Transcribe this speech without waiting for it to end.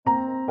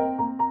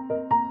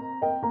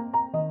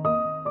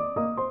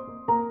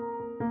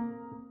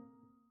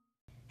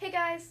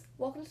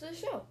welcome to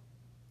the show.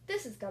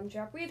 This is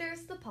Gumdrop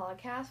Readers, the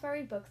podcast where I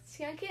read books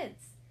to young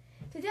kids.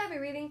 Today I'll be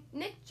reading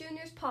Nick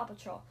Jr.'s Paw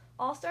Patrol,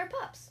 All-Star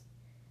Pups.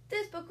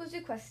 This book was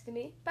requested to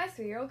me by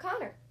 3-year-old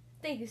Connor.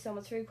 Thank you so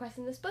much for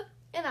requesting this book,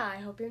 and I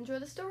hope you enjoy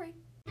the story.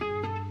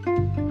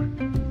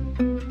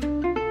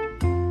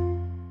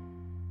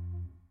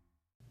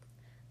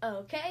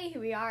 Okay,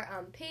 here we are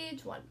on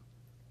page 1.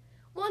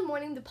 One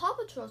morning, the Paw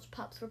Patrol's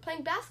pups were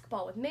playing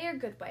basketball with Mayor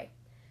Goodway.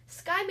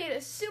 Sky made a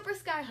super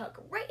sky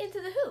hook right into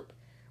the hoop.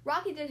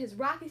 Rocky did his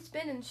Rocky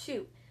spin and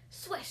shoot.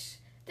 Swish!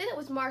 Then it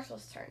was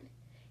Marshall's turn.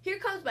 "Here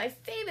comes my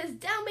famous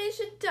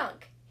Dalmatian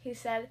dunk," he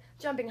said,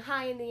 jumping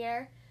high in the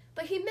air.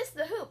 But he missed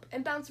the hoop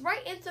and bounced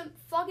right into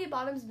Foggy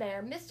Bottom's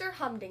mare, Mr.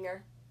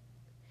 Humdinger.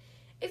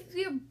 "If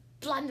your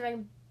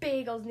blundering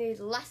bagels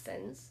need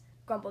lessons,"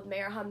 grumbled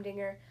Mayor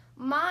Humdinger,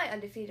 "my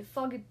undefeated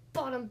Foggy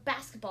Bottom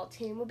basketball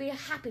team will be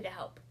happy to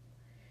help."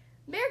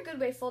 Mayor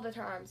Goodway folded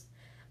her arms.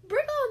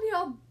 "Bring on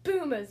your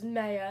boomers,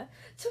 Mayor.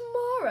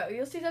 Tomorrow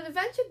you'll see that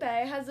Adventure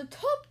Bay has a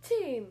top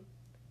team."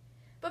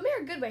 But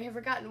Mayor Goodway had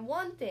forgotten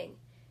one thing.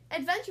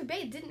 Adventure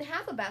Bay didn't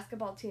have a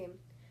basketball team.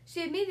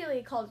 She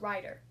immediately called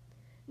Ryder.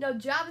 "No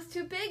job is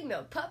too big,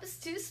 no pup is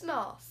too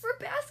small for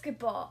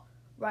basketball,"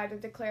 Ryder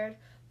declared.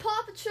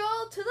 "Paw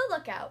Patrol to the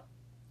lookout."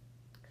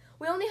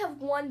 "We only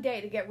have one day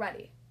to get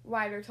ready,"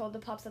 Ryder told the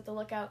pups at the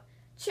lookout.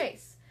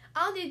 "Chase,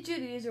 I'll need you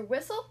to use your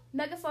whistle,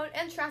 megaphone,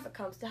 and traffic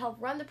cones to help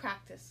run the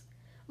practice.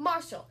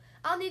 Marshall,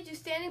 I'll need you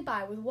standing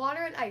by with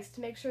water and ice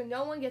to make sure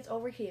no one gets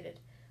overheated.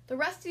 The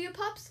rest of you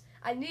pups,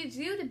 I need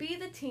you to be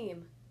the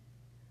team."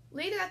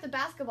 Later at the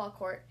basketball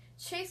court,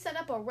 Chase set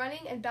up a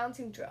running and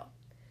bouncing drill.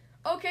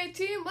 "Okay,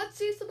 team, let's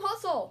see some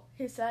hustle,"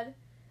 he said.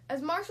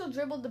 As Marshall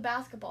dribbled the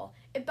basketball,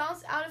 it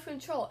bounced out of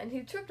control and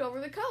he tripped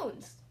over the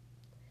cones.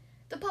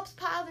 The pups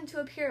piled into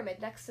a pyramid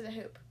next to the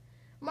hoop.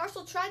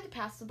 Marshall tried to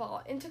pass the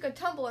ball and took a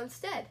tumble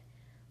instead.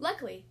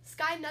 Luckily,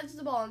 Sky nudged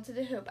the ball into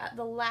the hoop at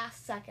the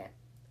last second.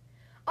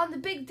 On the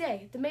big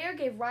day, the mayor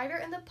gave Ryder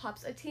and the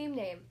pups a team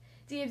name,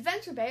 the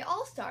Adventure Bay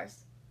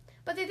All-Stars.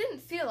 But they didn't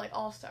feel like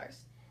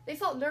All-Stars. They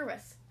felt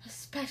nervous,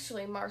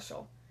 especially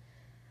Marshall.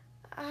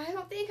 "I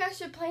don't think I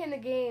should play in the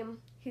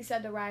game," he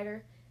said to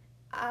Ryder.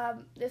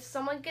 If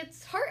someone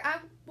gets hurt,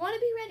 I want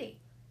to be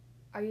ready."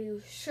 "Are you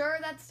sure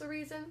that's the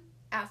reason?"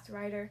 asked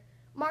Ryder.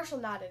 Marshall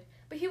nodded,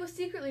 but he was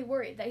secretly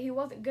worried that he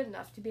wasn't good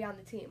enough to be on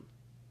the team.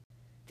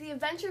 The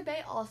Adventure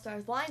Bay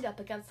All-Stars lined up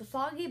against the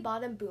Foggy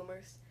Bottom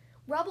Boomers.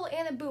 Rubble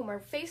and a Boomer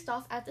faced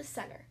off at the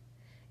center.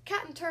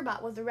 Captain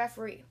Turbot was the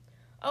referee.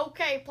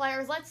 "Okay,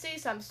 players, let's see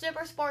some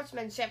super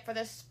sportsmanship for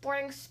this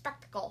sporting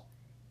spectacle."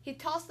 He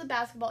tossed the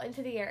basketball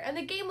into the air, and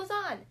the game was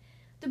on.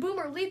 The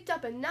Boomer leaped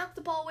up and knocked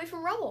the ball away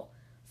from Rubble.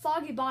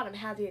 Foggy Bottom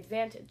had the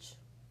advantage.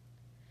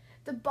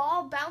 The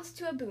ball bounced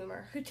to a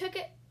Boomer, who took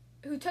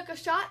a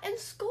shot and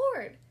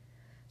scored.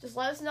 "Just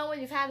let us know when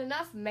you've had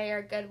enough,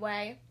 Mayor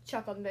Goodway,"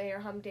 chuckled Mayor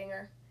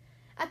Humdinger.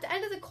 At the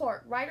end of the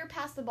court, Ryder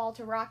passed the ball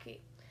to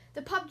Rocky.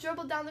 The pup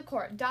dribbled down the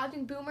court,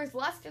 dodging Boomers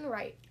left and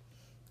right.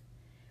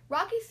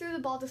 Rocky threw the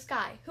ball to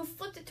Sky, who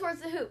flipped it towards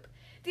the hoop.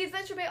 The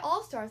Adventure Bay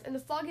All-Stars and the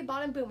Foggy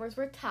Bottom Boomers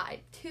were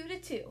tied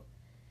 2-2.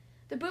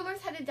 The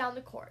Boomers headed down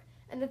the court,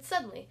 and then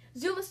suddenly,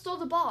 Zuma stole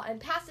the ball and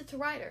passed it to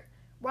Ryder.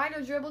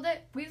 Ryder dribbled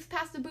it, weaved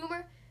past the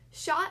Boomer,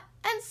 shot,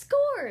 and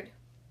scored!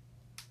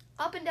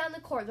 Up and down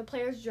the court, the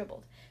players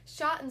dribbled,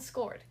 shot, and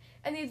scored,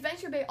 and the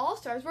Adventure Bay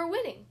All-Stars were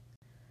winning.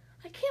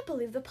 "I can't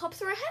believe the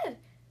pups are ahead.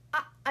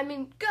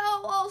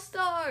 Go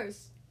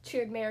All-Stars!"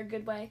 cheered Mayor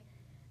Goodway.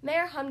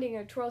 Mayor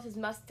Humdinger twirled his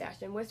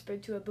mustache and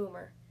whispered to a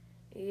Boomer,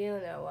 "You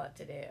know what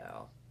to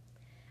do."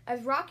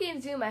 As Rocky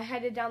and Zuma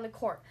headed down the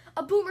court,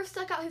 a Boomer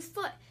stuck out his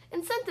foot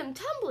and sent them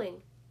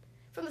tumbling.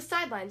 From the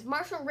sidelines,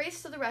 Marshall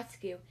raced to the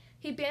rescue.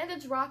 He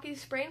bandaged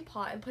Rocky's sprained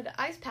paw and put an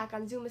ice pack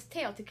on Zuma's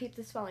tail to keep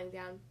the swelling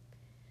down.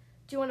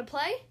 "Do you want to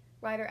play?"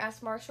 Ryder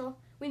asked Marshall.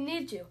 "We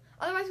need you,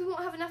 otherwise we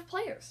won't have enough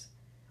players."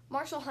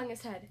 Marshall hung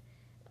his head.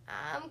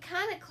 "I'm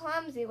kind of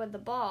clumsy with the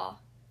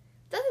ball."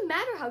 "Doesn't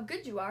matter how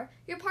good you are,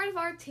 you're part of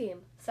our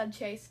team," said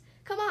Chase.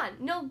 "Come on,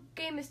 no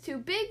game is too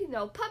big,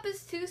 no pup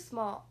is too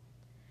small."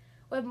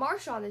 With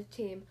Marshall on his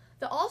team,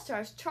 the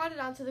All-Stars trotted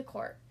onto the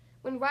court.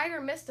 When Ryder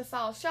missed a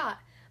foul shot,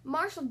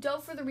 Marshall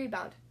dove for the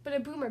rebound, but a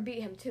Boomer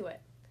beat him to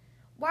it.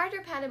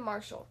 Ryder patted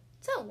Marshall.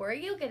 "Don't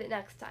worry, you'll get it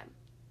next time."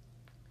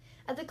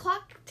 As the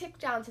clock ticked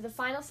down to the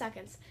final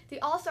seconds,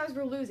 the All-Stars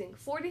were losing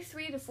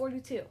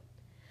 43-42.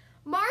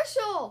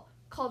 "Marshall!"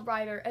 called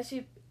Ryder as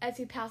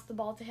he passed the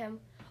ball to him.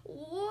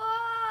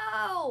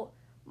 "Whoa!"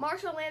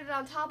 Marshall landed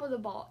on top of the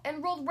ball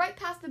and rolled right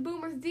past the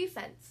Boomers'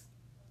 defense.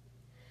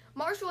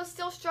 Marshall was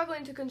still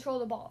struggling to control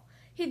the ball.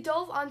 He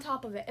dove on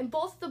top of it, and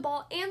both the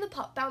ball and the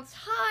pup bounced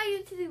high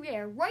into the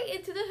air, right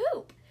into the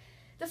hoop.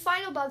 The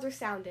final buzzer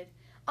sounded.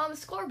 On the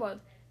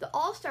scoreboard, the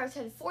All-Stars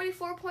had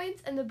 44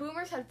 points and the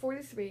Boomers had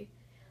 43.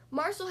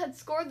 Marshall had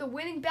scored the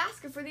winning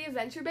basket for the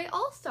Adventure Bay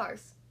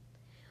All-Stars.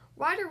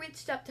 Ryder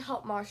reached up to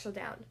help Marshall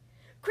down.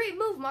 "Great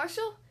move,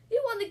 Marshall!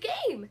 You won the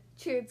game!"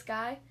 cheered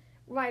Sky.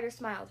 Ryder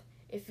smiled.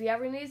 "If you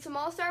ever need some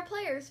All-Star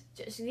players,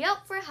 just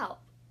yelp for help."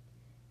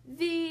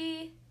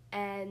 The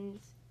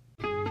end.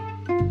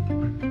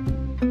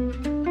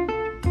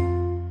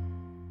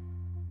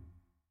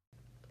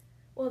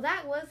 Well,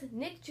 that was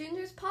Nick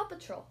Jr.'s Paw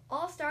Patrol,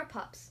 All-Star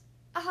Pups.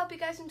 I hope you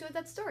guys enjoyed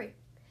that story.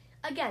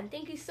 Again,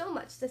 thank you so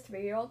much to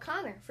 3-year-old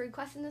Connor for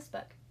requesting this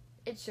book.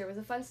 It sure was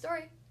a fun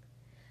story.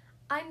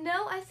 I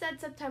know I said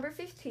September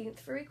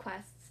 15th for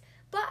requests,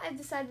 but I've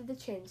decided to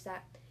change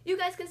that. You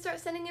guys can start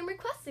sending in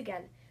requests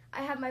again.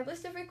 I have my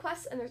list of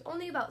requests and there's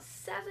only about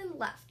 7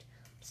 left.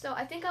 So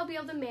I think I'll be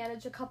able to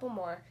manage a couple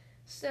more.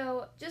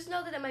 So just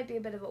know that it might be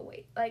a bit of a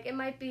wait. Like, it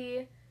might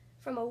be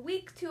from a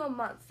week to a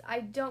month.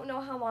 I don't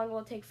know how long it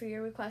will take for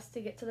your requests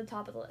to get to the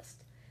top of the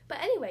list. But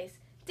anyways,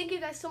 thank you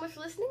guys so much for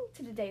listening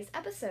to today's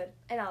episode,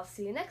 and I'll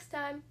see you next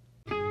time.